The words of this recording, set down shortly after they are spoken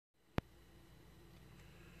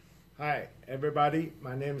Hi, everybody.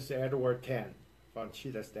 My name is Edward Tang from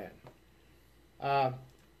Cheetah Stand.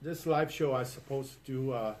 This live show I was supposed to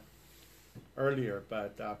do earlier,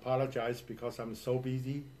 but I apologize because I'm so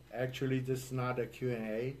busy. Actually, this is not a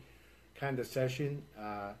Q&A kind of session.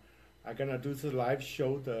 I'm gonna do the live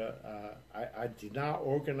show. I did not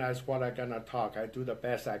organize what I'm gonna talk. I do the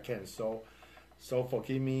best I can. So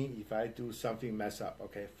forgive me if I do something mess up.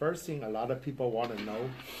 Okay. First thing, a lot of people want to know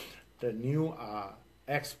the new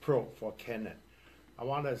X Pro for Canon. I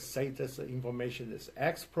want to say this information: this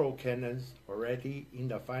X Pro Canon's already in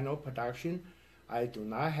the final production. I do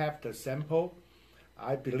not have the sample.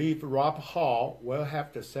 I believe Rob Hall will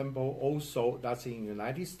have the sample also. That's in the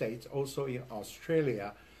United States, also in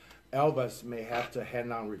Australia. Elvis may have the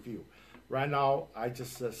hand-on review. Right now, I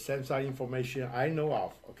just send some information I know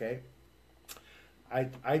of, okay?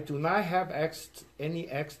 I do not have any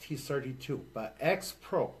XT32, but X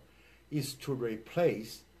Pro is to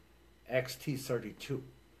replace XT32.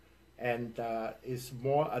 And it's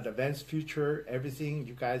more advanced feature, everything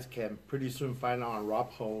you guys can pretty soon find out on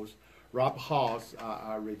Rob Hall's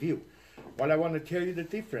review. What I want to tell you the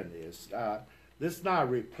difference is, this not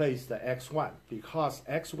replace the X1 because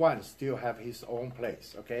X1 still have his own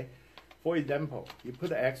place, okay? For example, you put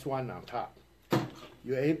the X1 on top.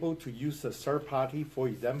 You're able to use a third party, for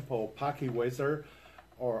example, Pocket Weather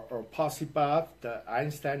or Possibot, the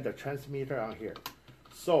Einstein, the transmitter on here.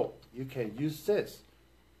 So you can use this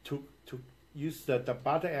to use the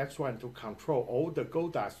bottom X1 to control all the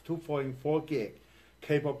Godas 2.4 gig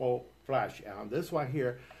capable flash. And on this one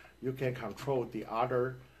here, you can control the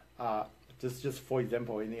other, just for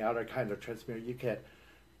example, any other kind of transmitter, you can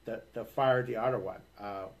fire the other one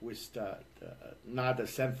with not the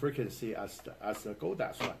same frequency as the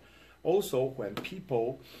Godas one. Also, when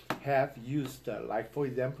people have used, like for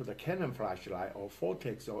example, the Canon flashlight or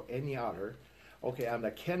Vortex or any other, okay, on the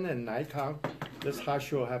Canon Nikon, this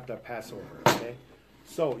Hasho have the passover, okay?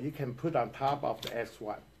 So you can put on top of the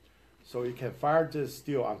X1. So you can fire this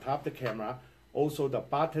still on top of the camera. Also, the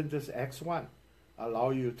button, this X1, allow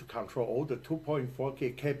you to control all the 2.4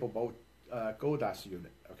 gig capable Godas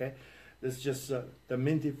unit, okay? This is just the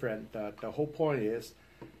main difference. The whole point is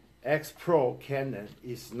X Pro Canon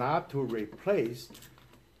is not to replace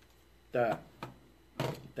the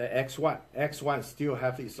X1. X1 still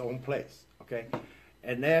have its own place, okay?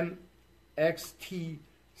 And then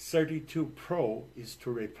XT32 Pro is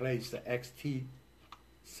to replace the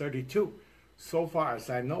XT32. So far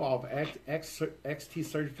as I know of,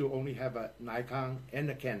 XT32 only have a Nikon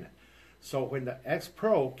and a Canon. So when the X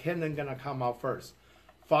Pro, Canon gonna come out first,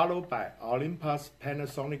 followed by Olympus,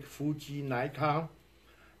 Panasonic, Fuji, Nikon,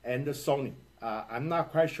 and the Sony. I'm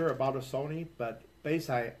not quite sure about the Sony, but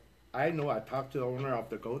basically, I know I talked to the owner of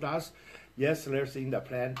the Godas. Yes, there's in the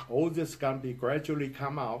plan. All this gonna be gradually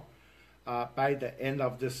come out by the end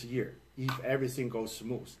of this year, if everything goes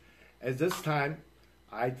smooth. At this time,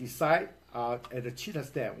 I decide at the Cheetah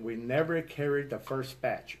Stand, we never carry the first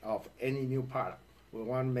batch of any new product. We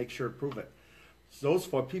want to make sure, prove it. Those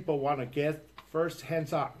for people want to get first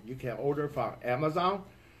hands-on, you can order from Amazon.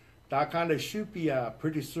 That kind of should be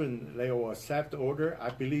pretty soon. They will accept the order. I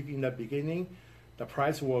believe in the beginning, the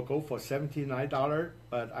price will go for $79,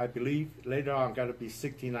 but I believe later on going to be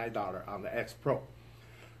 $69 on the X Pro.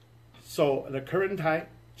 So the current time,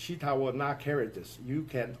 Cheetah will not carry this. You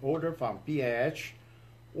can order from B&H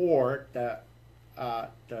or the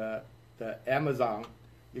Amazon.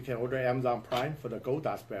 You can order Amazon Prime for the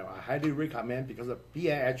Godas brand. I highly recommend because the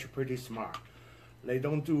B&H pretty smart. They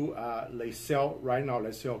don't do, they sell, right now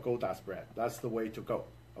they sell Godas brand. That's the way to go,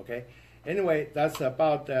 okay? Anyway, that's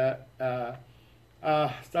about the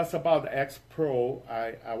X Pro.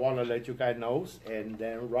 I want to let you guys know. And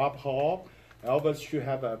then Rob Hall, Elvis should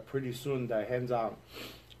have pretty soon the hands-on.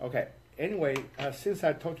 Okay, anyway, since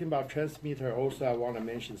I'm talking about transmitter, also I want to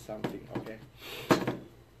mention something, okay?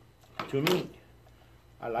 To me,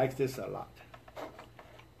 I like this a lot.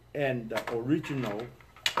 And the original,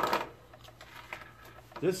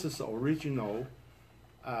 this is original,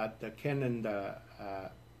 the Canon,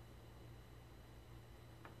 I'm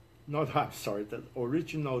sorry, the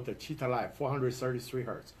original, the Cheetah Live, 433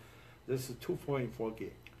 hertz. This is 2.4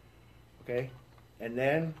 gig, okay? And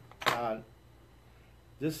then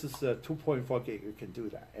this is 2.4 gig, you can do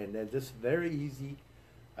that. And then this is very easy,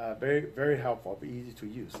 very, very helpful, easy to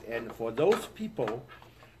use. And for those people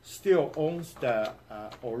still owns the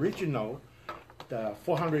original, the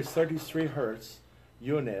 433 hertz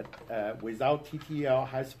unit without TTL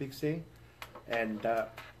high-speed sync, and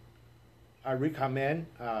I recommend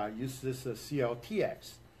use this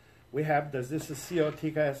CLTX. We have this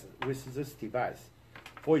CLTX with this device.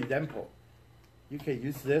 For example, you can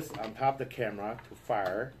use this on top of the camera to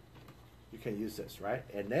fire. You can use this, right?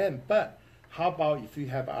 And then, but how about if you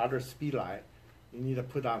have other speed light, you need to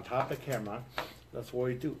put on top of the camera. That's what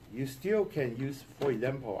we do. You still can use, for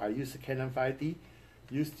example, I use the Canon 5D.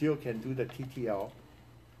 You still can do the TTL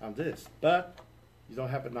on this, but you don't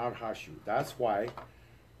have another hot shoe. That's why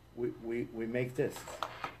we make this.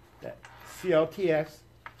 That CLTX,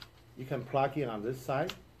 you can plug in on this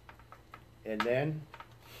side, and then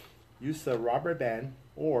use a rubber band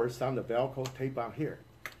or some of the Velcro tape on here.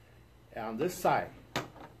 And on this side,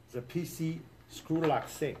 the PC screw lock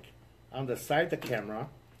sync. On the side of the camera,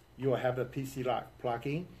 you will have the PC lock plug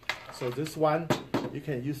in. So this one, you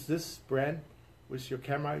can use this brand with your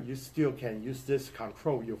camera. You still can use this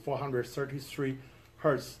control your 433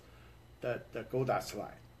 Hertz, the Goda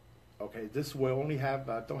slide. Okay, this will only have,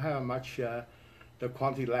 don't have much the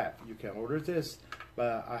quantity left. You can order this,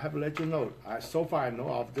 but I have to let you know, so far I know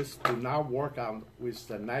of this do not work on with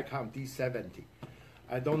the Nikon D70.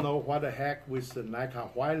 I don't know what the heck with the Nikon,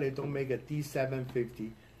 why they don't make a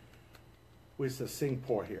D750 with the sync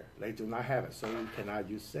port here. They do not have it, so you cannot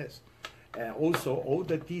use this. And also, all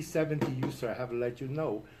the D70 users, I have to let you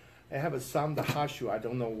know, I have some the hot shoe. I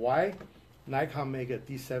don't know why Nikon make a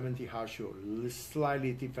D70 hot shoe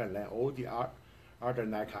slightly different than all the other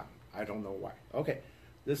Nikon. I don't know why. Okay,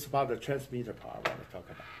 this is about the transmitter part I want to talk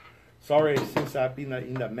about. Sorry, since I've been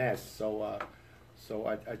in the mess, so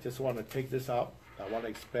I just want to take this out. I want to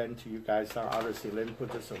explain to you guys some other thing. Let me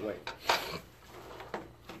put this away.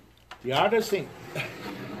 The other thing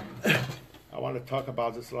I want to talk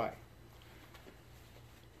about this light.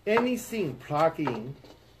 Anything plug in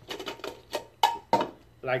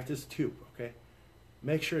like this tube, okay?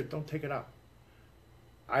 Make sure don't take it out.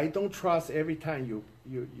 I don't trust every time you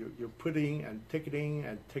put in and take it in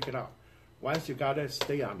and take it out. Once you got it,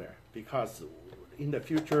 stay on there, because in the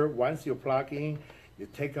future, once you plug in, you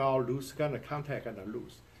take out loose, gonna contact gonna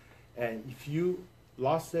lose. And if you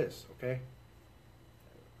lost this, okay?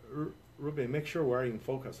 Ruben, make sure we're in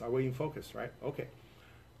focus. Are we in focus, right? Okay.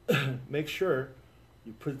 Make sure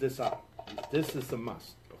you put this out. This is a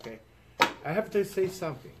must, okay? I have to say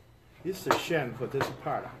something. This is a shame for this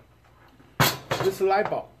part. This light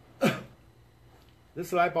bulb,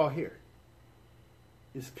 this light bulb here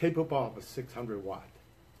is capable of 600 watt.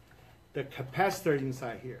 The capacitor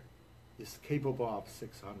inside here is capable of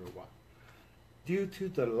 600 watt. Due to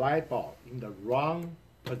the light bulb in the wrong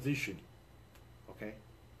position, okay?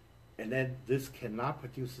 And then this cannot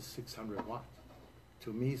produce 600 watt.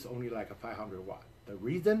 To me, it's only like a 500 watt. The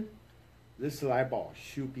reason, this light bulb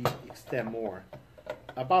should be extend more,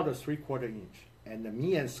 about a 3/4 inch. And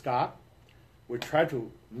me and Scott, we try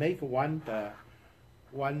to make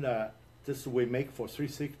this we make for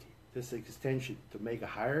 360, this extension to make it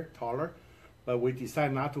higher, taller, but we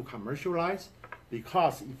decide not to commercialize,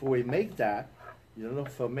 because if we make that, you know,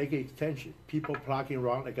 for making extension, people plugging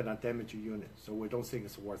wrong, they're gonna damage your unit, so we don't think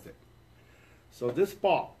it's worth it. So this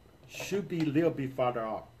bulb should be a little bit farther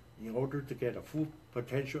out in order to get a full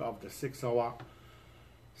potential of the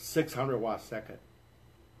 600 watt second.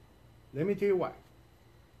 Let me tell you why.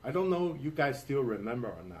 I don't know you guys still remember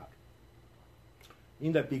or not.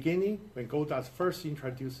 In the beginning, when Godox first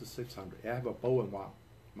introduced the 600, they have a bow and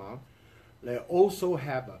mount. They also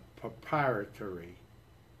have a proprietary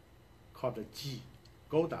called the G,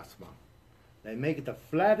 Godox mount. They make the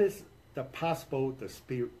flattest possible the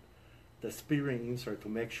spearing insert to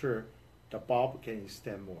make sure the bulb can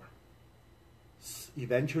extend more.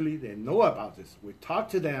 Eventually, they know about this. We talked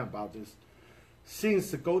to them about this. Since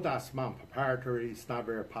the Godox mount proprietary is not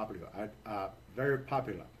very popular,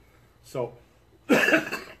 so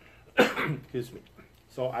excuse me.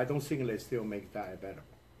 So I don't think they still make that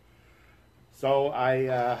available. So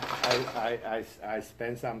I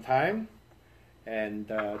spent some time and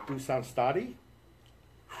do some study.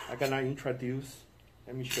 I'm gonna introduce.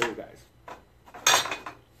 Let me show you guys.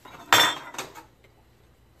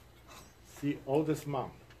 See all this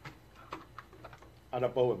mount on the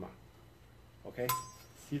bowl mount. Okay,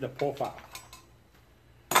 see the profile.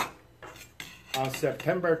 On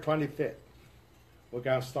September 25th, we're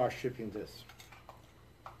gonna start shipping this.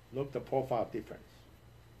 Look the profile difference.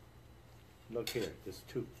 Look here, there's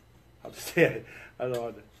two. How to say it? I don't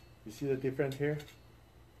know. You see the difference here?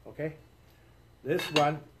 Okay, this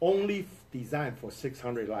one only designed for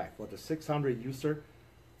 600 light. For the 600 user,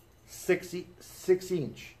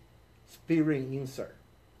 6-inch spearing insert,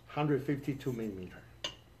 152 millimeter.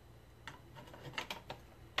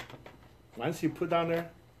 Once you put down there,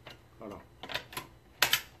 hold on.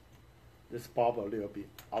 This bulb a little bit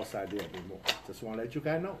outside a little bit more. Just want to let you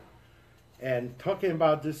guys know. And talking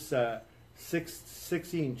about this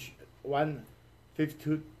 6-inch one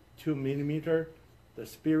 52 millimeter, the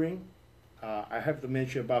spearing. I have to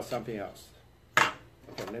mention about something else.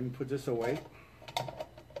 Okay, let me put this away.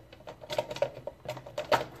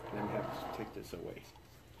 Let me have to take this away.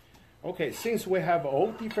 Okay, since we have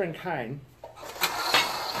all different kind,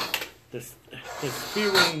 the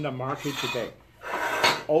spearing in the market today,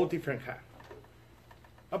 all different kind.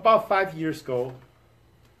 About 5 years ago,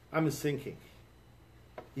 I'm thinking,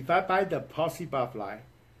 if I buy the Posse Buff line,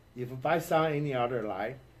 if I buy some any other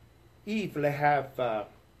line, if they have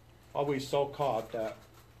what we so-called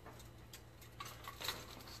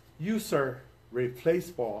user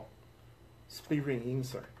replaceable spearing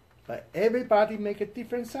insert, but everybody make a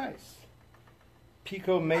different size.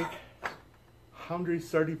 People make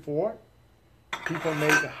 134, people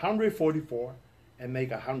make 144, and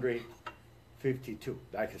make 152,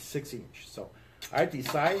 like a 6-inch. So I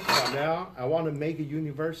decide from now I want to make it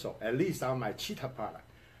universal, at least on my Cheetah product.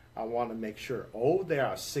 I want to make sure all they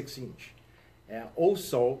are 6-inch. And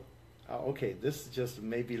also, okay, this is just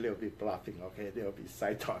maybe a little bit bluffing, okay, a little bit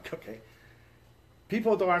side talk, okay.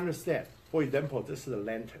 People don't understand. For example, this is a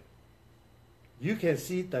lantern. You can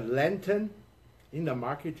see the lantern in the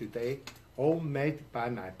market today, all made by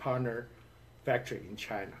my partner factory in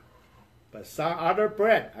China. But some other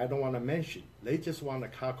brand, I don't want to mention, they just want to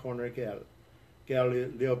cut corner, get a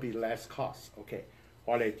little bit less cost. Okay,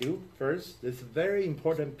 what they do first, this very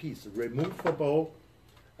important piece, removable,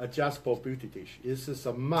 adjustable beauty dish. This is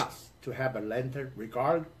a must to have a lantern,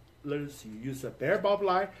 regardless you use a bare bulb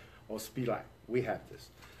light or speed light. We have this.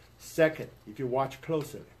 Second, if you watch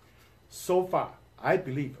closely, so far, I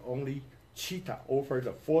believe only Cheetah offered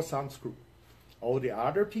a 4-thumb screw. All the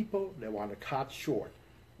other people, they want to cut short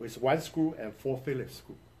with 1 screw and 4 Phillips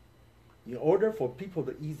screw. In order for people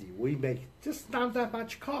to easy, we make just not that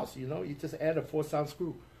much cost, you know, you just add a 4-thumb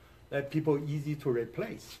screw that people easy to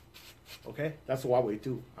replace. Okay, that's what we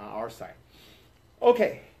do on our side.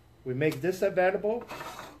 Okay, we make this available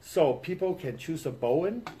so people can choose a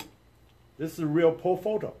Bowen. This is real pole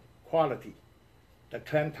photo quality, the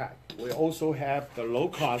clamp type. We also have the low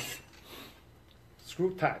cost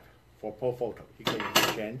screw type for pole photo. You can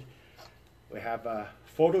exchange. We have a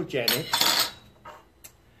photogenic,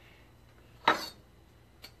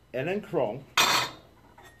 chrome,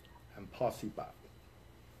 and Posse Buff.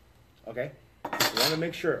 Okay, we want to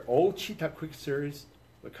make sure all Cheetah Quick Series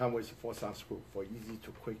will come with a 4-thumb screw for easy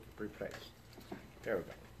to quick replace. There we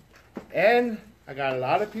go. And I got a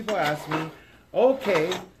lot of people ask me,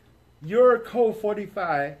 okay, your Code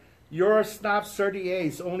 45, your Snap 38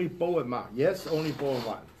 is only Bowen mount. Yes, only Bowen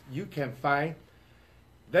mount. You can find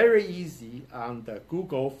very easy on the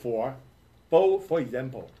Google for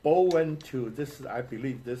example, Bowen to this. I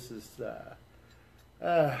believe this is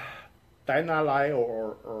Dynalite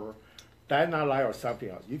or Dynalite or something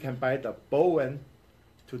else. You can buy the Bowen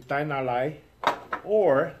to Dynalite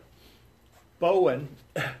or Bowen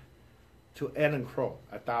to Allen Chrome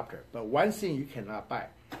adapter. But one thing you cannot buy,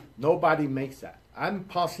 nobody makes that. I'm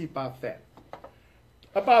Posse Buff fan.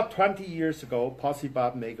 About 20 years ago, Posse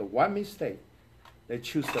Buff made one mistake. They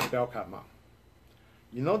choose the bell cap mount.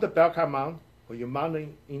 You know the bell cap mount, when you're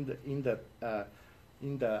mounting in the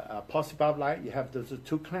Posse Buff line, you have those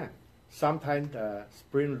 2 clamps. Sometimes the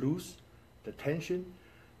spring loose, the tension.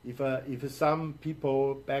 If some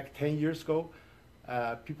people back 10 years ago,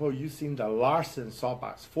 people using the Larson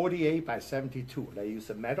sawbox, 48 by 72. They use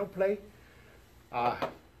a metal plate. I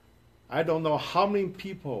don't know how many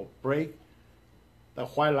people break the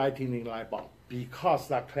white lightning light bulb because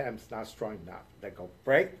that clamp's not strong enough. They go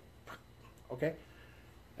break. Okay.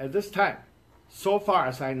 At this time, so far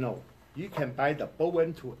as I know, you can buy the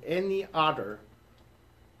Bowen to any other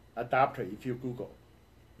adapter if you Google.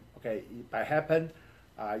 Okay, by happen,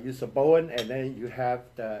 use a Bowen and then you have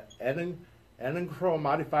the Allen Chrome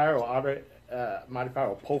modifier or other modifier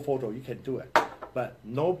or pole photo, you can do it. But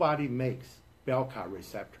nobody makes bell cap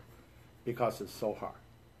receptor because it's so hard.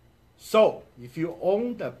 So if you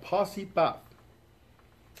own the Posse Buff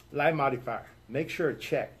light modifier, make sure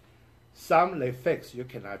check. Some they fix, you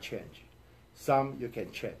cannot change. Some you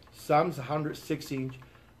can change. Some's 106-inch,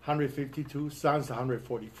 152, some's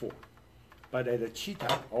 144. But at the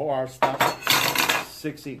Cheetah, all our stuff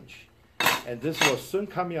 6-inch. And this will soon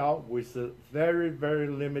come out with a very, very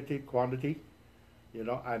limited quantity. You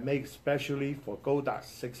know, I make specially for Goldust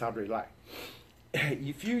 600 light.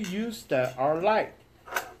 If you use our light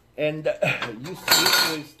and you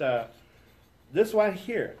see with this one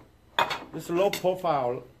here, this low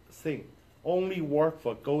profile thing only work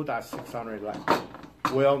for Goldust 600 light.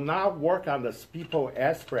 Will not work on the Speedpole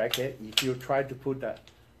S bracket if you try to put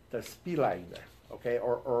the speed light in there, okay,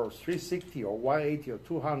 or 360 or 180 or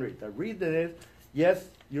 200. The reason is Yes,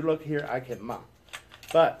 you look here, I can mount.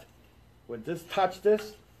 But when this touch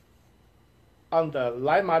this, on the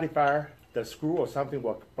light modifier, the screw or something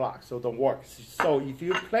will block, so don't work. So if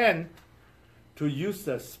you plan to use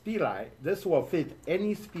the speed light, this will fit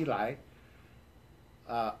any speed light.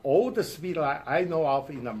 All the speed light I know of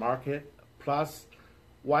in the market, plus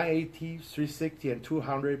 180, 360, and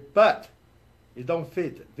 200, but it don't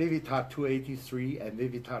fit Vivitar 283 and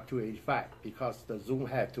Vivitar 285 because the zoom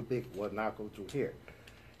head too big will not go through here.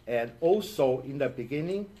 And also in the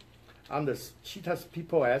beginning, on the Cheetah's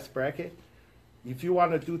People S bracket, if you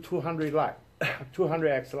want to do 200 light,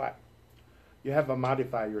 200x light, you have to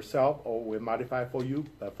modify yourself or we modify for you,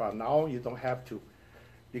 but for now you don't have to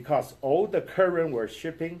because all the current we're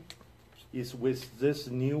shipping is with this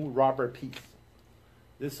new rubber piece.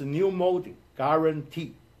 This new molding,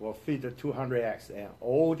 guaranteed, will fit the 200x and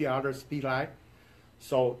all the other speed light.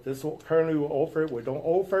 So this currently we offer, we don't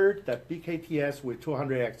offer the BKTS with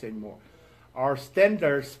 200x anymore. Our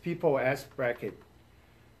standard People S bracket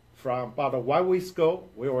from about 1 week ago,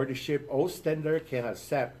 we already ship all standard can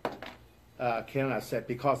accept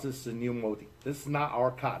because this is a new molding. This is not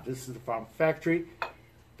our cut. This is from factory,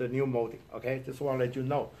 the new molding. Okay, just want to let you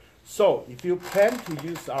know. So if you plan to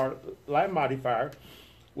use our light modifier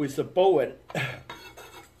with a Bowen,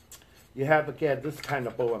 you have to get this kind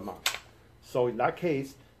of Bowen mount. So in that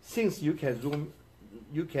case, since you can zoom,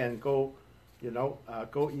 you can go,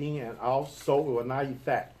 go in and out, so it will not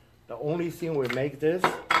affect. The only thing we make this,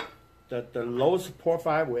 the lowest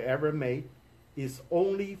profile we ever made is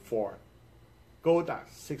only for Golda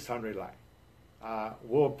 600 light.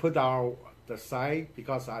 We'll put on the side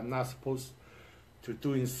because I'm not supposed to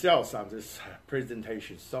doing sales on this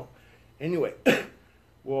presentation. So anyway,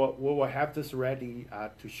 we will have this ready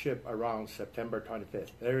to ship around September 25th.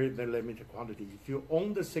 Very, very limited quantity. If you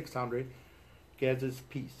own the 600, get this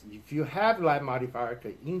piece. If you have light modifier,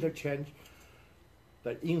 can interchange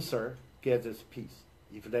the insert, get this piece.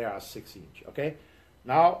 If they are 6-inch, okay?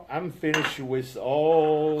 Now I'm finished with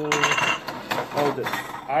all this.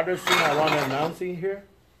 Other thing I want to announce in here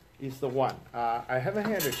is the one. I haven't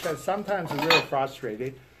had a chance. Sometimes I'm really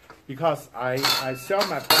frustrated because I sell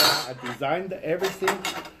my product, I designed everything,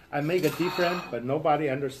 I make it different, but nobody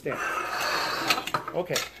understands.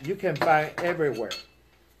 Okay, you can find everywhere.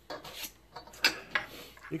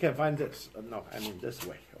 You can find this. No, I mean this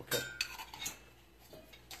way, okay.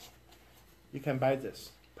 You can buy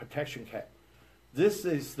this protection cap. This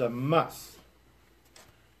is the must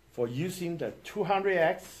for using the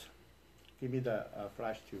 200X. Give me the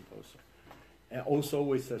flash tube also. And also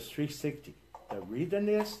with the 360. The reason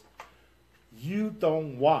is you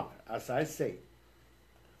don't want, as I say,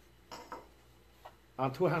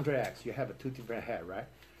 on 200X, you have a 2 different head, right?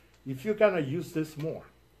 If you're gonna use this more,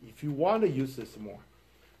 if you want to use this more,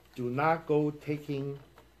 do not go take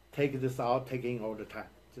this out, taking all the time.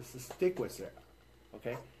 Just stick with it,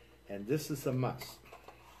 okay? And this is a must.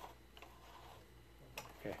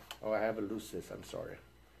 Okay, oh, I have to lose this, I'm sorry.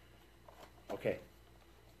 Okay,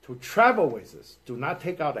 to travel with this, do not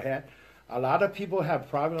take out the head. A lot of people have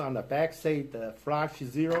problem on the back, say the flash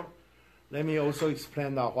 0. Let me also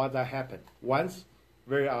explain now why that happened. Once,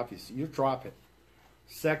 very obvious, you drop it.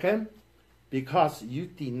 Second, because you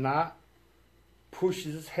did not push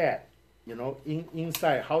this head,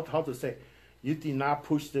 inside, how to say, you did not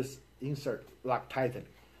push this insert lock tightly.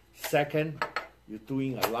 Second, you're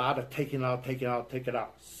doing a lot of taking out.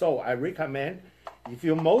 So I recommend, if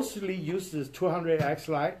you mostly use this 200X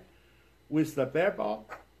light with the bare ball,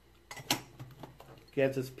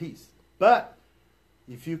 get this piece. But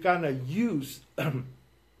if you're gonna use,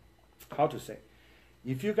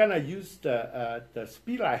 if you're gonna use the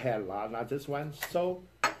speed light head lot, not this one, so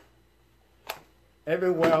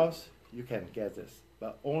everywhere else you can get this.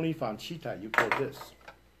 But only from Cheetah you get this.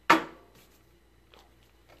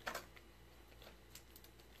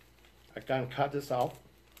 I can cut this off.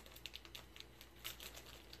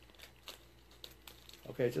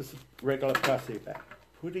 Okay, just regular plastic bag.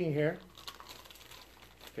 Put in here.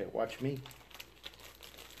 Okay, watch me.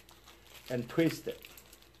 And twist it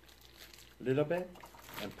a little bit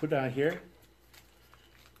and put on here.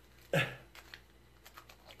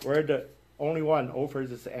 We're the only one offers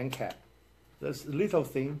this end cap. This little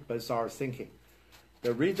thing, but it's our thinking.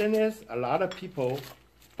 The reason is a lot of people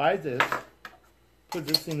buy this, put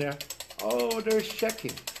this in there. Oh, they're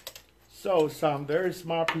shaking. So some very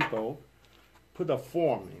smart people put a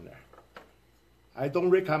foam in there. I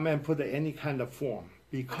don't recommend put any kind of foam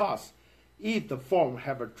because if the foam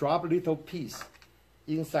have a drop little piece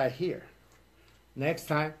inside here, next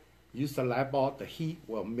time use the light bulb, the heat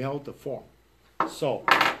will melt the foam. So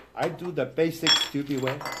I do the basic stupid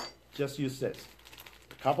way. Just use this.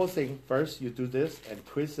 couple things. First, you do this and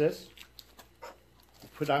twist this. You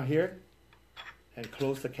put on here and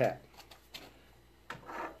close the cap.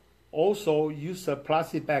 Also, use a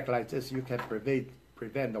plastic bag like this. You can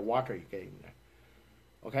prevent the water getting there.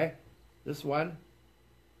 Okay, this one.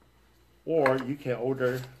 Or you can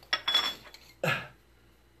order the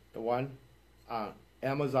one on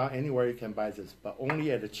Amazon, anywhere you can buy this, but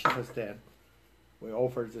only at the cheapest end. We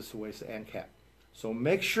offer this with end cap. So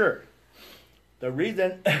make sure. The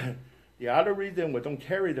reason, the other reason we don't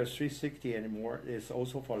carry the 360 anymore is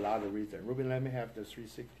also for a lot of reasons. Ruben, let me have the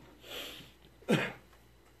 360.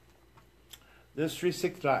 This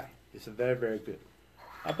 360 light is very, very good.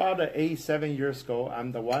 About 7 years ago,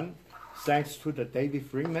 I'm the one, thanks to the David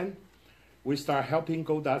Freeman, we start helping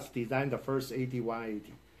Godots design the first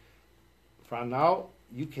 8180. From now,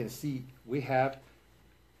 you can see we have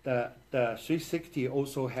the 360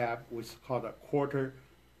 also have what's called a quarter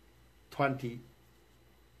 20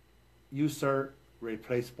 user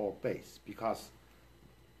replaceable base, because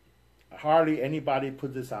hardly anybody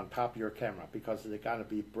put this on top of your camera because they're gonna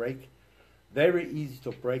be very easy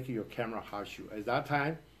to break your camera hot shoe. At that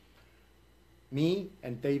time, me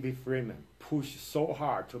and David Freeman pushed so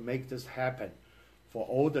hard to make this happen for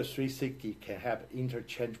all the 360 can have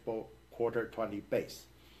interchangeable quarter 20 base.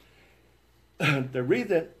 The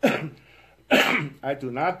reason I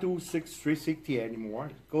do not do 360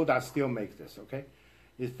 anymore, Godot still makes this, okay?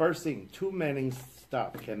 The first thing, too many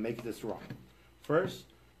stuff can make this wrong. First,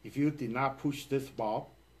 if you did not push this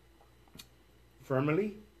ball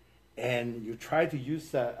firmly, and you try to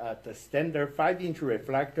use the standard 5-inch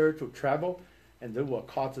reflector to travel, and it will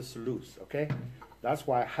cause this loose, okay? That's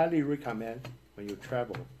why I highly recommend when you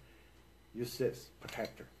travel, use this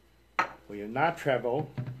protector. When you not travel,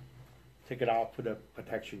 take it out, put a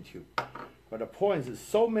protection tube. But the point is,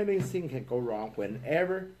 so many things can go wrong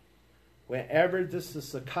whenever this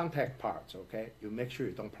is the contact parts, okay? You make sure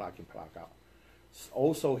you don't plug in, plug out.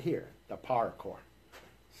 Also here, the power cord.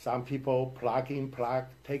 Some people plug in,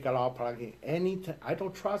 take it out, plug in. Anytime, I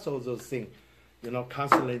don't trust all those things,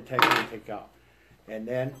 constantly take in, take out. And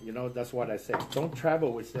then, that's what I say. Don't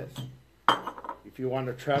travel with this. If you want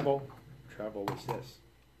to travel with this,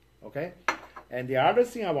 okay? And the other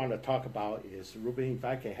thing I want to talk about is, Ruben, if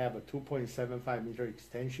I can have a 2.75 meter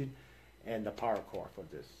extension and the power cord for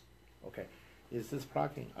this, okay? Is this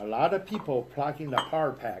plugging? A lot of people plug in the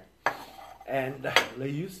power pack, and they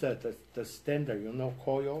use the standard,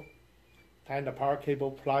 coil, tie the power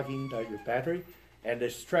cable, plug in your battery, and they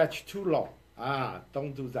stretch too long.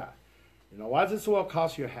 Don't do that. What this will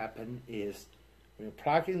cause you happen is, when you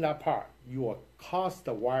plug in that part, you will cause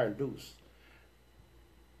the wire loose.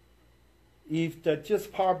 If the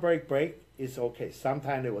just power break, it's okay.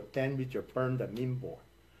 Sometimes they will damage or burn the main board.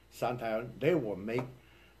 Sometimes they will make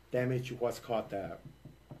damage what's called the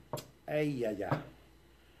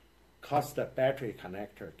cause the battery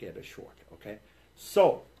connector get short, okay?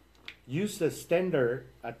 So use the standard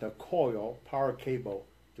at the coil power cable,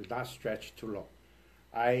 do not stretch too long.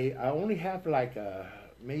 I only have like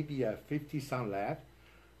maybe a 50 some left.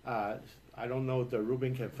 I don't know if the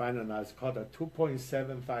Ruben can find it now. It's called a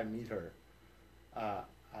 2.75 meter.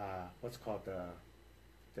 What's called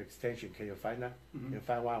the extension? Can you find that? Mm-hmm. You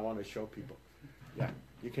find one I want to show people. Yeah,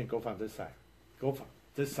 you can go from this side. Go from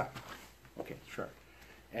this side. Okay, sure.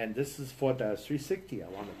 And this is for the 360 I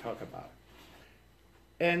want to talk about.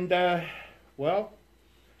 And well,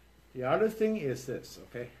 the other thing is this,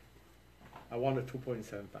 okay? I want a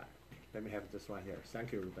 2.75. Let me have this one here.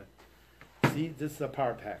 Thank you, Ruben. See, this is the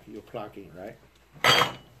power pack you plug in, right?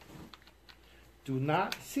 Do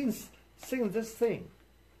not, since this thing,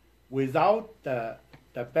 without the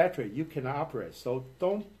battery, you cannot operate. So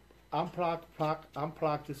don't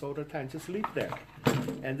unplug this all the time. Just leave there.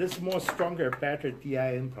 And this more stronger battery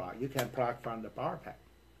DIN plug, you can plug from the power pack.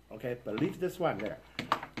 Okay, but leave this one there.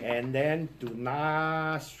 And then do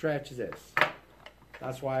not stretch this.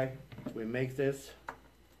 That's why we make this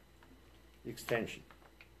extension.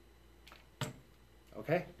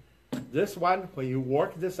 Okay? This one, when you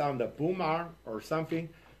work this on the boom arm or something,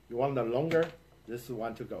 you want the longer, this is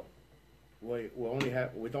one to go. We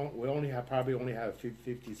probably only have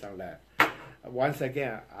 50 some left. Once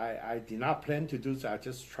again, I did not plan to do that. I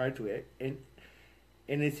just try to,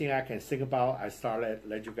 anything I can think about, I start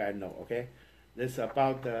let you guys know, okay? This is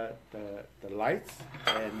about the lights,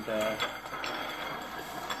 and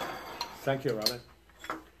thank you, Robin.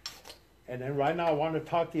 And then right now I want to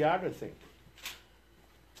talk the other thing.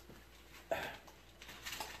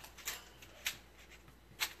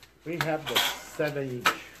 We have the 7-inch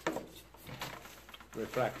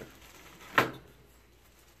reflector.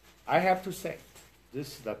 I have to say, This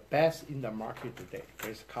is the best in the market today.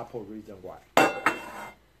 There's a couple reasons why.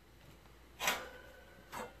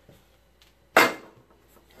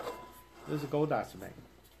 This is gold dust, man.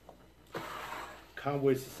 Come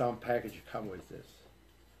with some package, come with this.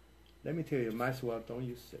 Let me tell you, might as well don't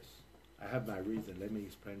use this. I have my reason. Let me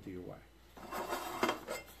explain to you why.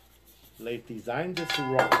 They designed this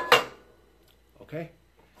wrong. Okay?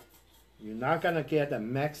 You're not gonna get the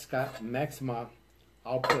maximum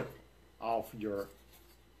output of your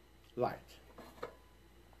light.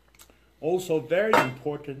 Also, very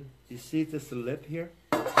important, you see this lip here?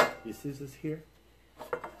 You see this here?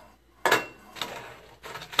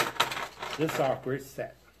 This is our grid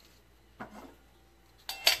set.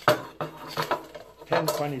 10,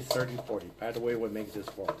 20, 30, 40. By the way, we make this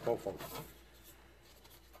for both of them.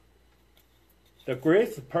 The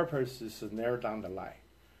grid's purpose is to narrow down the light.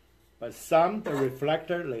 But the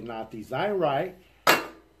reflector, they not designed right.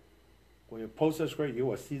 When you post this grid, you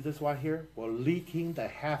will see this one here, will leaking the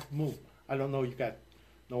half moon. I don't know, you got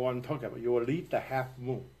know what I'm talking about. You will leak the half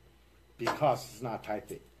moon because it's not tight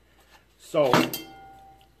fit. So,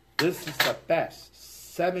 this is the best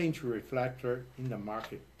 7-inch reflector in the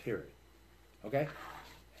market, period. Okay?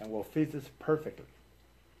 And will fit this perfectly.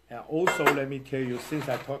 And also, let me tell you, since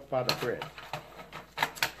I talked about the grid,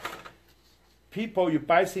 people, you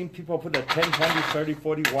buy things, people put a 10, 20, 30,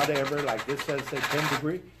 40, whatever, like this says, say 10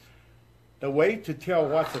 degree. The way to tell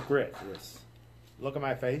what's a grid is, look at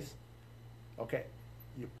my face. Okay.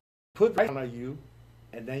 You put right on you,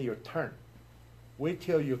 and then you turn. Wait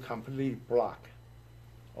till you completely block.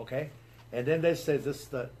 Okay? And then they say this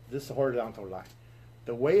is horizontal line.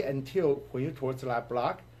 The way until when you towards that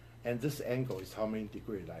block, and this angle is how many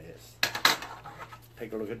degrees that is.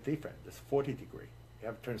 Take a look at the difference. It's 40 degrees. You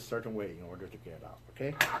have to turn a certain way in order to get it out.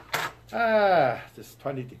 Okay? This is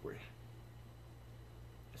 20 degrees.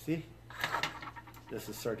 See? This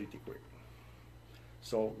is 30 degrees.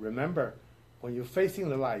 So remember, when you're facing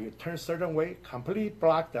the light, you turn a certain way, completely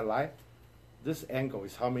block the light. This angle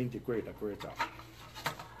is how many degrees the grids are.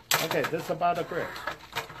 Okay, this is about the grid.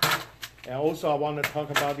 And also I want to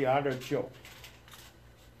talk about the other joke.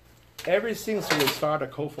 Ever since we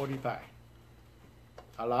started Code 45,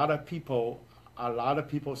 a lot of people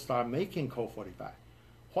start making Code 45.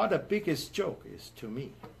 What the biggest joke is to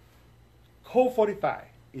me, Code 45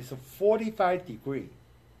 is a 45-degree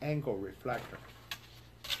angle reflector.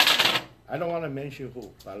 I don't want to mention who,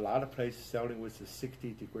 but a lot of places selling with a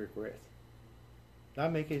 60-degree grid.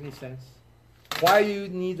 Not make any sense. Why you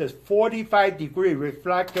need a 45-degree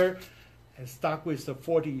reflector and start with the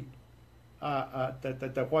 40,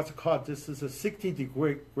 what's it called? This is a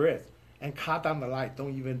 60-degree grid and cut down the light.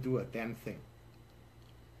 Don't even do a damn thing.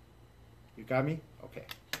 You got me? Okay.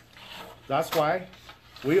 That's why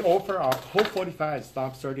we offer our Code 45 and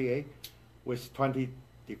Stop 38 with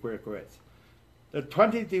 20-degree grids. The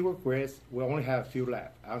 20-degree grids, we only have a few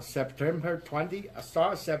left. On September 20,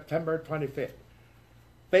 start September 25th.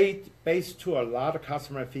 Based to a lot of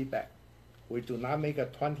customer feedback, we do not make a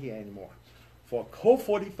 20 anymore. For Code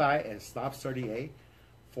 45 and Stop 38,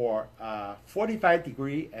 for 45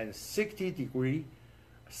 degree and 60 degree,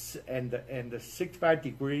 and the 65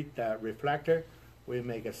 degree reflector, we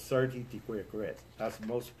make a 30-degree grid. That's what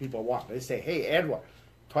most people want. They say, hey, Edward,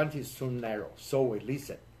 20 is too narrow, so we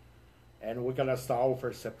listen. And we're gonna start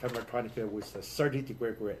over September 25th with a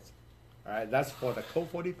 30-degree grid. All right, that's for the Code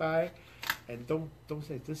 45. And don't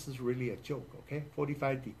say this is really a joke, okay?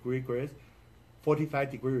 45-degree grid,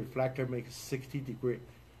 45-degree reflector makes 60-degree.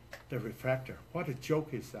 The refractor, what a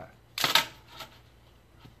joke is that?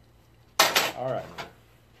 All right.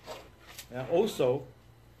 And also,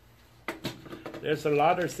 there's a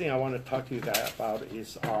lot of things I want to talk to you guys about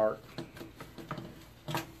is our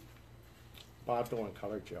bottle and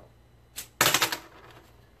color gel.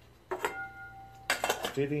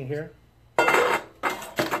 Fitting here.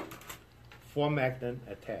 4 magnet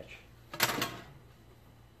attached.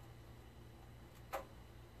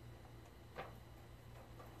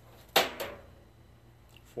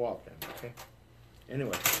 4 of them, okay?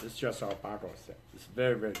 Anyway, this is just our bottle set. It's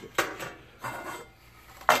very, very good.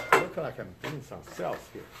 Look like I'm doing some sales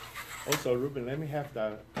here. Also, Ruben, let me have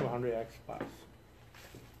the 200X box.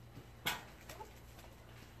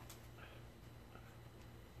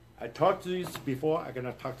 I talked to this before, I'm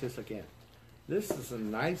gonna talk this again. This is a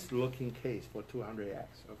nice looking case for 200X,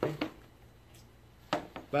 okay?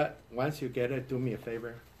 But once you get it, do me a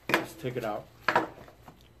favor, just take it out.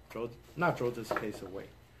 Not throw this case away.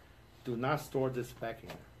 Do not store this back in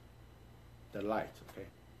there. The light, okay?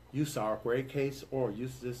 Use our gray case or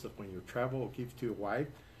use this when you travel or give to your wife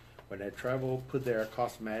when they travel, put their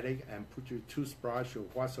cosmetic and put your toothbrush or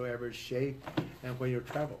whatsoever shape. And when you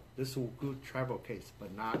travel, this is a good travel case,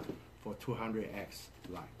 but not for 200X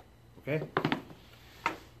light. Okay?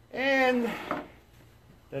 And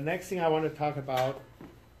the next thing I want to talk about,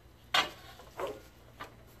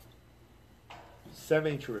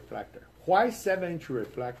 7-inch reflector. Why 7-inch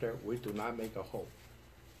reflector? We do not make a hole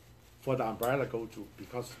for the umbrella go to,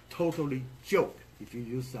 because totally joke if you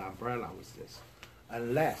use the umbrella with this.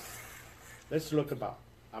 Unless, let's look about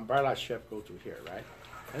umbrella shape go to here, right?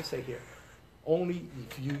 Let's say here. Only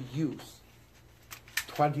if you use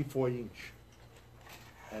 24-inch,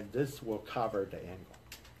 and this will cover the angle.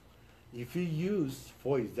 If you use,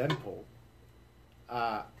 for example,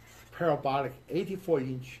 parabolic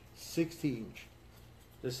 84-inch, 60-inch,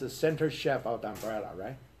 this is center shape of the umbrella,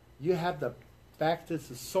 right? You have the back, this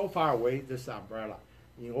is so far away, this umbrella,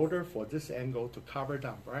 in order for this angle to cover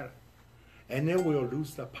the umbrella. And then we'll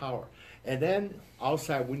lose the power. And then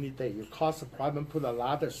outside windy day, you cause a problem, put a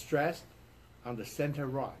lot of stress on the center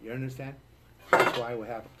rod. You understand? That's why we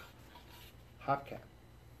have hubcap.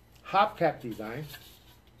 Hubcap design,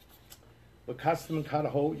 with custom cut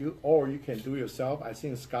hole, or you can do yourself. I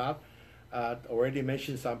think Scott already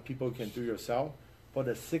mentioned some people can do yourself. For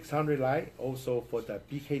the 600 light, also for the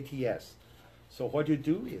BKTS. So what you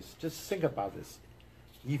do is just think about this.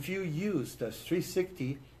 If you use the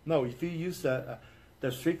 360, no, if you use the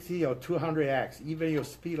 360 or 200X, even your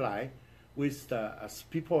speed light with the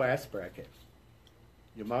Speedpole S bracket,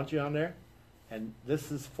 you mount it on there, and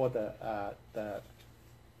this is for the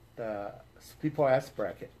Speedpole S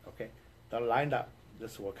bracket. Okay, the lined up,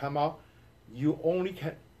 this will come out. You only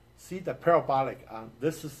can see the parabolic on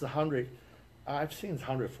this is 100. I've seen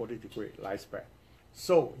 140-degree light spread.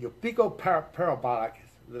 So your big old parabolic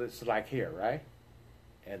is like here, right?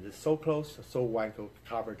 And it's so close, so one will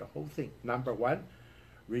cover the whole thing. Number one,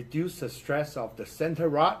 reduce the stress of the center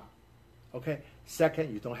rod. Okay.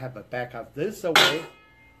 Second, you don't have a backup this away,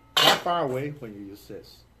 that far away when you use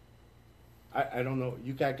this. I don't know.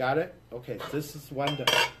 You guys got it? Okay. This is one the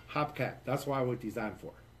hubcap. That's why we designed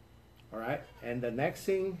for. All right. And the next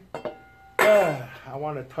thing I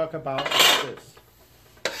want to talk about this.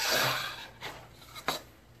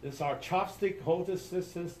 This is our chopstick holder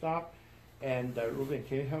system stuff. And Ruben,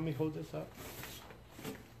 can you help me hold this up?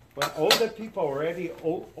 But older people already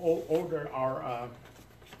order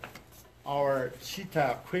our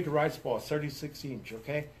Cheetah quick rice ball, 36-inch,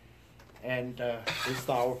 okay? And we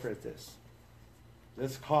start with this.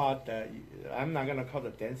 This is called, I'm not gonna call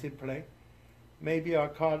it dancing play. Maybe I'll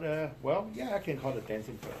call it, well, yeah, I can call it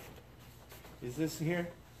dancing play. Is this here?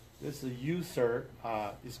 This is user,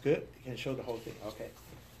 is good? You can show the whole thing, okay.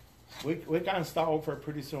 We're gonna start over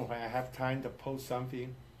pretty soon when I have time to post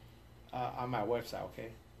something on my website,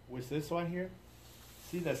 okay? With this one here,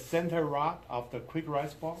 see the center rod of the quick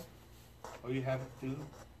rice ball? All you have to do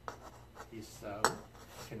is,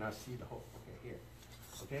 cannot see the hole, okay, here,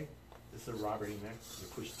 okay? This is a rubber in there, you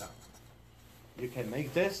push down. You can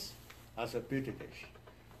make this as a beauty dish.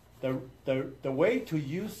 The way to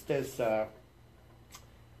use this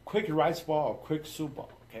quick rice ball or quick soup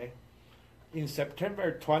ball, okay? In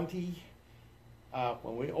September 20,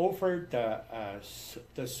 when we offered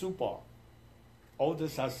the soup ball, all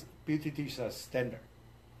this as beauty dish as standard.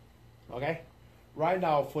 Okay? Right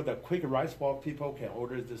now, for the quick rice ball, people can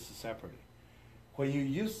order this separately. When you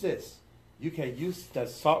use this, you can use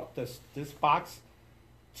this box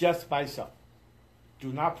just by itself.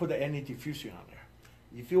 Do not put any diffusion on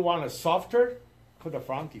there. If you want a softer, put a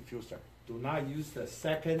front diffuser. Do not use the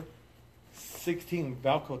second 16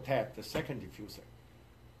 Velcro tab, the second diffuser.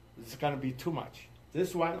 It's going to be too much.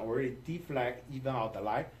 This one already deflect, even out the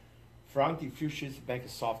light. Front diffusers make it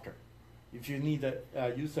softer. If you need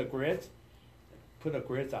to use a grid, put a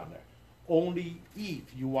grid on there. Only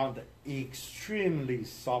if you want the extremely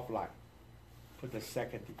soft light, put the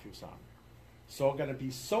second diffuser on there. So it's going to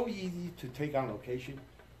be so easy to take on location.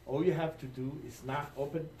 All you have to do is not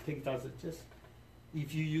open, take it out, just,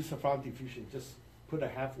 if you use a front diffusion, just put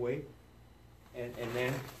it halfway. And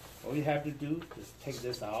then all you have to do is take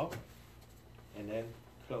this out and then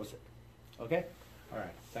close it. Okay? All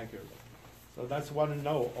right. Thank you. So that's want to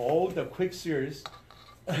know all the quick series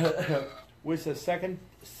with the second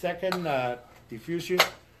diffusion.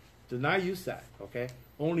 Do not use that. Okay?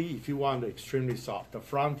 Only if you want the extremely soft. The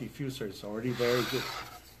front diffuser is already very good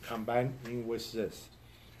combining with this.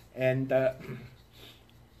 And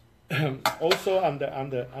also on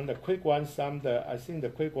the quick ones, I think the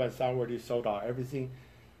quick ones already sold out. Everything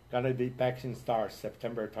gonna be back in start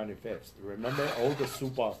September 25th. Remember, all the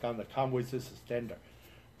soup balls gonna come with this standard.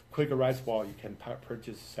 Quick rice ball you can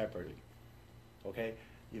purchase separately. Okay,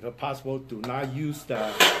 if possible, do not use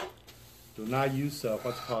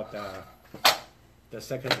what's called the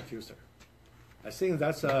second diffuser. I think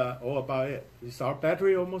that's all about it. Is our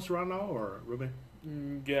battery almost run out, or Ruben?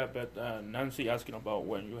 Yeah, but Nancy asking about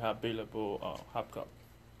when you have available half cup.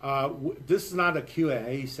 This is not a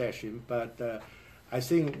Q&A session, but I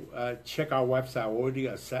think check our website.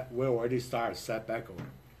 We already started set back on.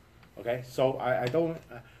 Okay, so I don't.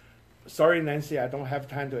 Sorry, Nancy, I don't have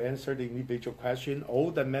time to answer the individual question. All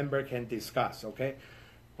the member can discuss. Okay,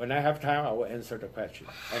 when I have time, I will answer the question.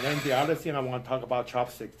 And then the other thing I want to talk about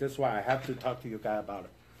chopsticks. This is why I have to talk to you guys about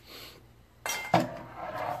it.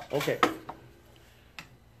 Okay,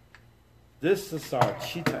 this is our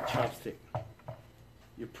cheetah chopstick.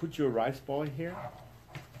 You put your rice ball in here.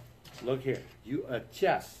 Look here. You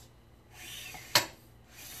adjust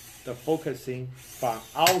the focusing from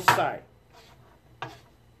outside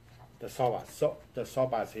the sawbar. So the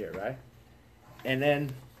sawbar is here, right? And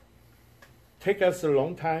then take us a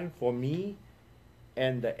long time for me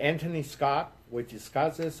and Anthony Scott. We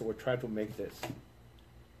discuss this. We try to make this.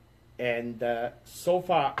 And so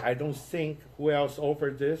far, I don't think who else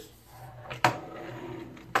offered this.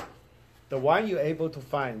 The one you're able to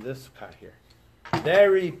find, this cut here,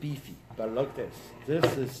 very beefy, but look this.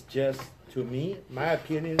 This is just, to me, my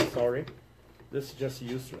opinion, sorry, this is just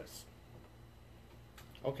useless.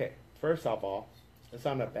 Okay, first of all, it's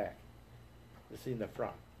on the back. It's in the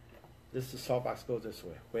front. This is sawbox go this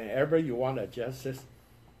way. Whenever you want to adjust this,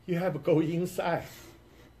 you have to go inside.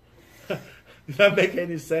 Does that make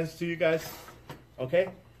any sense to you guys? Okay?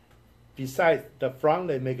 Besides, the front,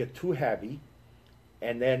 they make it too heavy,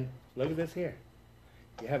 and then look at this here.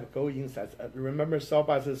 You have to go inside. Remember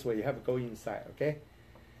sawbar this way, you have to go inside, okay?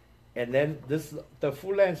 And then this, the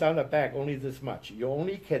full length on the back, only this much. You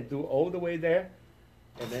only can do all the way there,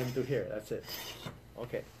 and then do here, that's it.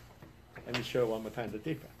 Okay, let me show you one more time the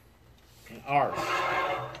difference. And ours.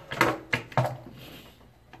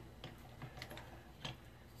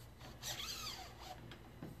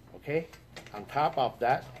 Okay, on top of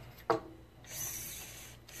that,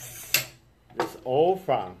 this all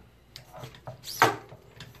from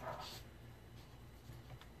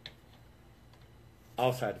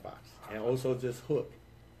outside the box, and also this hook,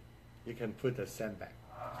 you can put the sandbag.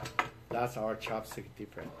 That's our chopstick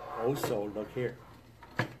different. Also, look here.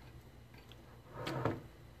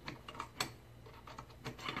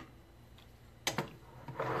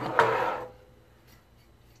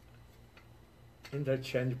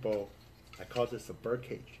 Interchangeable, I call this a bird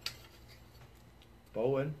cage.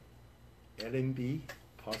 Bowen, LNB,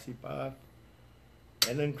 Posse Buff,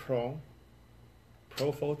 Ellen Chrome,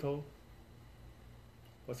 Pro Photo.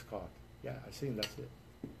 What's it called? Yeah, I think that's it.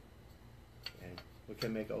 And we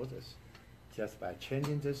can make all this. Just by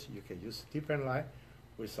changing this, you can use different light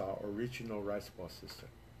with our original rice ball system.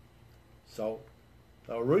 So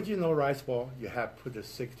the original rice ball, you have put a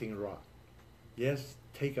 16 rod. Yes,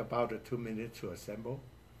 take about 2 minutes to assemble,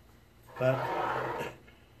 but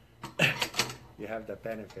you have the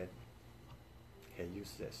benefit. You can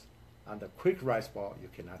use this. On the quick rice ball, you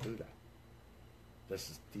cannot do that.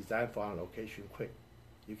 This is designed for on location quick.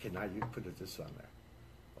 You cannot put this on there.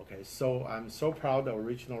 Okay, so I'm so proud of the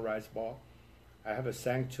original rice ball. I have a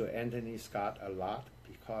thank to Anthony Scott a lot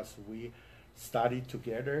because we studied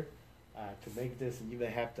together to make this even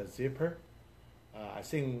have the zipper. I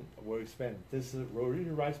think we'll expand. This is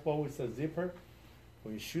original rice ball with a zipper.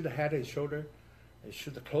 When you shoot the head and shoulder, and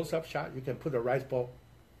shoot the close-up shot, you can put the rice ball.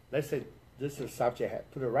 Let's say this is subject head.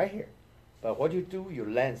 Put it right here. But what you do, your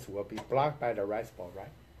lens will be blocked by the rice ball,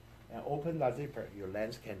 right? And open the zipper, your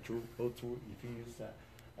lens can go through. If you use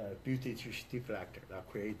a beauty deflector, that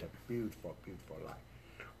create a beautiful, beautiful light.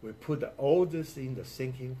 We put all this in the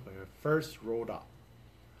sinking when it first rolled up.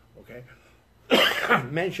 Okay.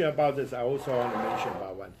 Mention about this. I also want to mention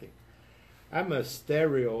about one thing. I'm a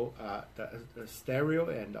stereo, the stereo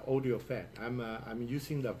and the audio fan. I'm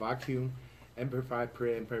using the vacuum amplifier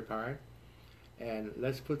preamplifier, and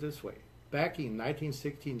let's put it this way. Back in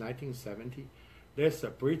 1960, 1970, there's a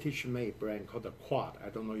British-made brand called the Quad. I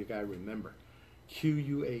don't know if you guys remember.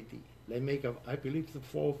 QUAD. They make a, I believe it's a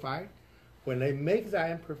 405. When they make the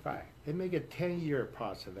amplifier, they make a 10-year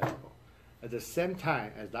parts available. At the same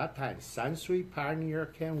time, at that time, Sansui, Pioneer,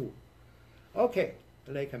 Kenwood. Okay,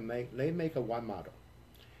 they make a one model.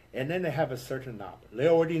 And then they have a certain knob. They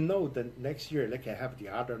already know that next year they can have the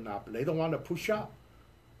other knob. They don't want to push up.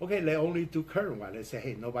 Okay, they only do current one. They say,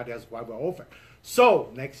 hey, nobody else will offer. So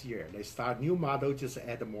next year, they start new model, just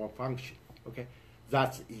add more function. Okay,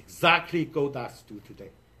 that's exactly Godox do today.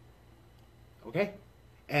 Okay,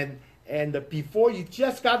 and before you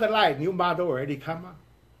just got the light, new model already come up.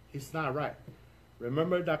 It's not right.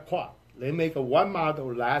 Remember that quad? They make a one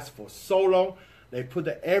model last for so long. They put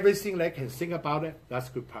everything they can think about it. That's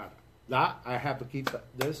good product. That I have to give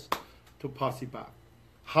this to Posse Bob.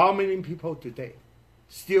 How many people today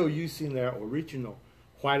still using their original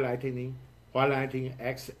white lightning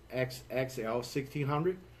XL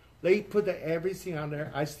 1600? They put everything on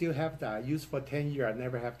there. I still have that. I used for 10 years. I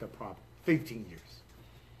never have the problem. 15 years.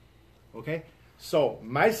 Okay? So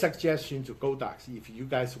my suggestion to Godox, if you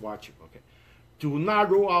guys watch it, okay, do not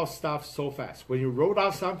roll out stuff so fast. When you roll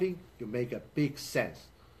out something, you make a big sense.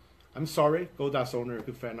 I'm sorry, Godox owner, a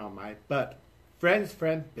good friend of mine, but friends,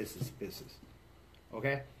 business.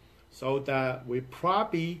 Okay? So that we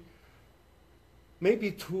probably,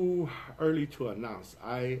 maybe too early to announce.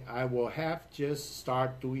 I will have just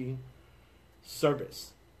start doing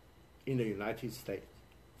service in the United States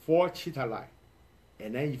for Cheetah Light.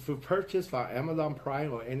 And then if you purchase from Amazon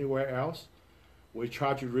Prime or anywhere else, we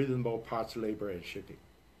charge you reasonable parts, labor, and shipping.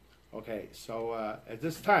 Okay, so at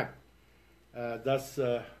this time, that's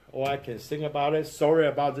all I can think about it. Sorry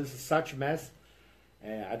about this is such a mess.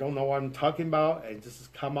 And I don't know what I'm talking about, and this has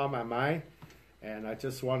come on my mind. And I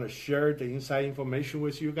just want to share the inside information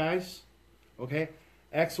with you guys. Okay,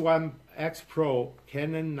 X1, X Pro,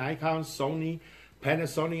 Canon, Nikon, Sony,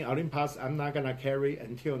 Panasonic, Olympus, I'm not going to carry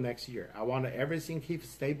until next year. I want everything keep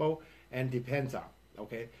stable and depends on.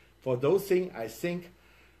 Okay, for those things, I think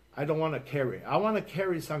I don't want to carry. I want to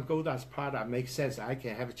carry some Godox product. Makes sense. I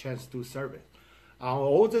can have a chance to do service.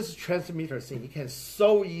 All this transmitter thing, you can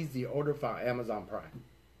so easy order from Amazon Prime.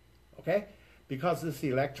 Okay, because it's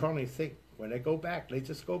electronic thing. When they go back, they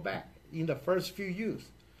just go back in the first few use.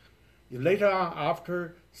 Later on,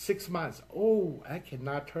 after 6 months, oh, I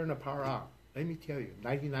cannot turn the power on. Let me tell you,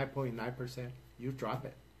 99.9%, you drop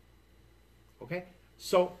it. Okay?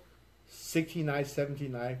 So, $69,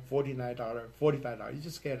 $79, $49, $45, you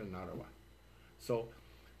just get another one. So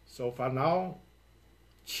for now,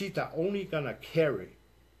 Cheetah only gonna carry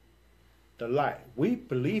the light we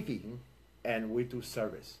believe in, and we do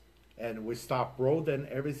service. And we stop broadening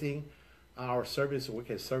everything. Our service, we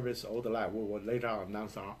can service all the light. We will later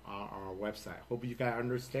announce on our website. Hope you guys are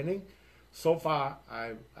understanding. So far,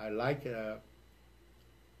 I like the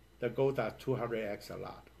Godox 200X a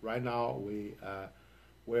lot. Right now,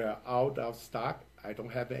 we're out of stock. I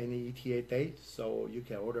don't have any ETA date, so you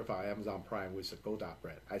can order from Amazon Prime with the Godox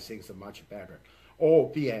brand. I think it's much better. Or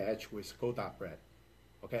B&H with Godox brand.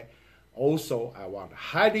 Okay. Also, I want to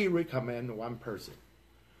highly recommend one person.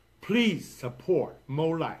 Please support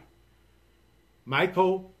MoLight.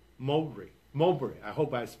 Michael Mowbray. I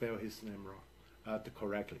hope I spelled his name wrong,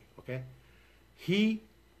 correctly. Okay, he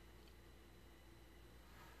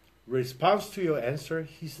responds to your answer.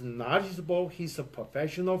 He's knowledgeable. He's a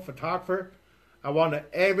professional photographer. I want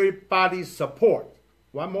everybody support.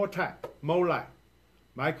 One more time, MoLight,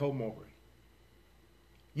 Michael Mowbray.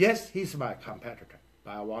 Yes, he's my competitor,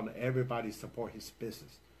 but I want everybody support his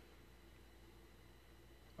business.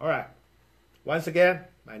 All right. Once again,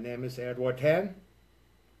 my name is Edward Tang.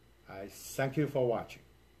 I thank you for watching.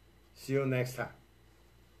 See you next time.